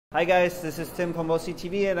Hi guys, this is Tim from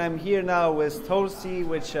T0lsty and I'm here now with T0lsty,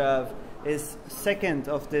 which is second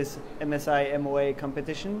of this MSI MOA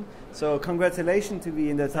competition. So congratulations to be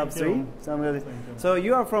in the top three. So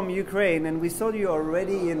you are from Ukraine and we saw you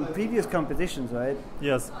already in previous competitions, right?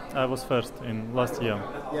 Yes, I was first in last year.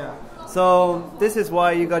 Yeah. So this is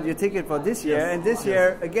why you got your ticket for this year, and this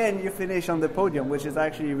year again you finish on the podium, which is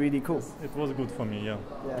actually really cool. It was good for me, yeah.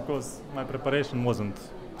 Because my preparation wasn't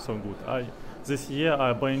so good. This year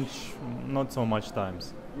I bench not so much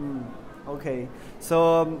times. Okay,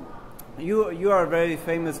 so you are very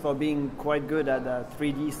famous for being quite good at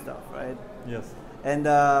 3D stuff, right? Yes. And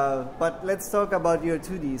but let's talk about your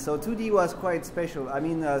 2D. So 2D was quite special. I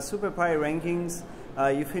mean, Super Pi rankings,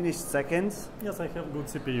 you finished second. Yes, I have good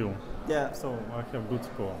CPU. Yeah. So I have good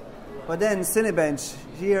score. But then Cinebench,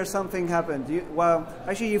 here something happened. Well,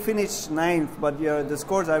 actually you finished 9th, but the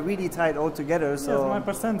scores are really tight all together. So yes, my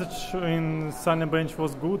percentage in Cinebench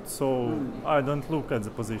was good, so I don't look at the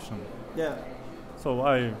position. Yeah. So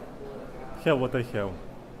I have what I have.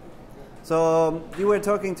 So you were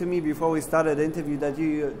talking to me before we started the interview that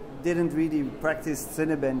you didn't really practice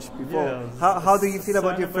Cinebench before. Yes. How do you feel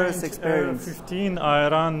about your first experience? 15 I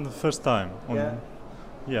ran the first time.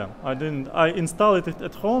 Yeah, I didn't. I installed it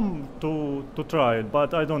at home to try it,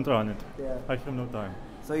 but I don't run it. Yeah. I have no time.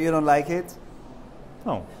 So you don't like it?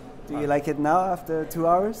 No. Do you like it now after 2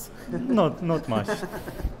 hours? Not much.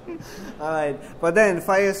 All right, but then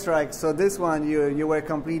Firestrike. So this one you were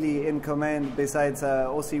completely in command. Besides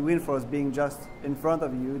OC Winforce being just in front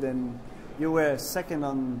of you, then you were second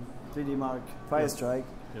on 3D Mark Firestrike.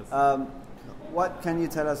 Yes. What can you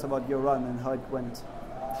tell us about your run and how it went?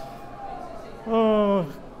 The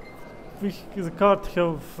card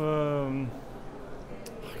have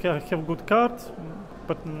good card,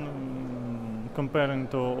 but comparing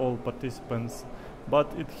to all participants,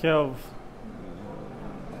 but it have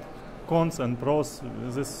cons and pros.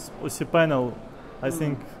 This OC panel, I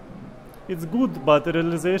think it's good, but the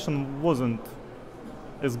realization wasn't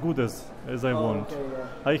as good as I want. Okay,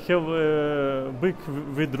 yeah. I have a big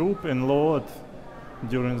V-droop and load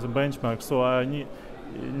during the benchmark, so I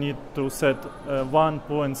need to set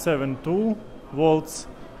 1.72 volts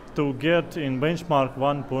to get in benchmark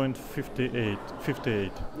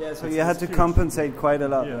 1.58. Yeah, so you had to compensate quite a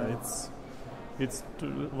lot. Yeah, right? it's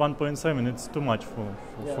 1.7. It's too much for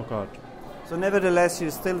card. So nevertheless,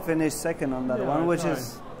 you still finished second on that one, which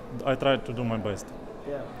is. I tried to do my best.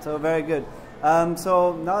 Yeah, so very good.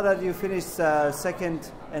 So now that you finished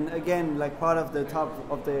second, and again, like part of the top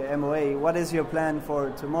of the MOA, what is your plan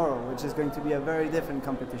for tomorrow, which is going to be a very different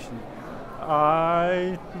competition?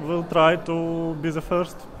 I will try to be the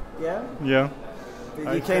first. Yeah? Yeah.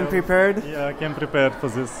 You came prepared? Yeah, I came prepared for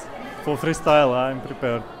this. For freestyle, I'm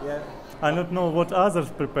prepared. Yeah. I don't know what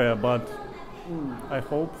others prepare, but I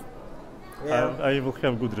hope I will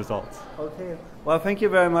have good results. Okay. Well, thank you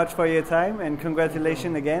very much for your time, and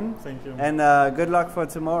congratulations again. Thank you. And good luck for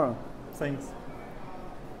tomorrow. Thanks.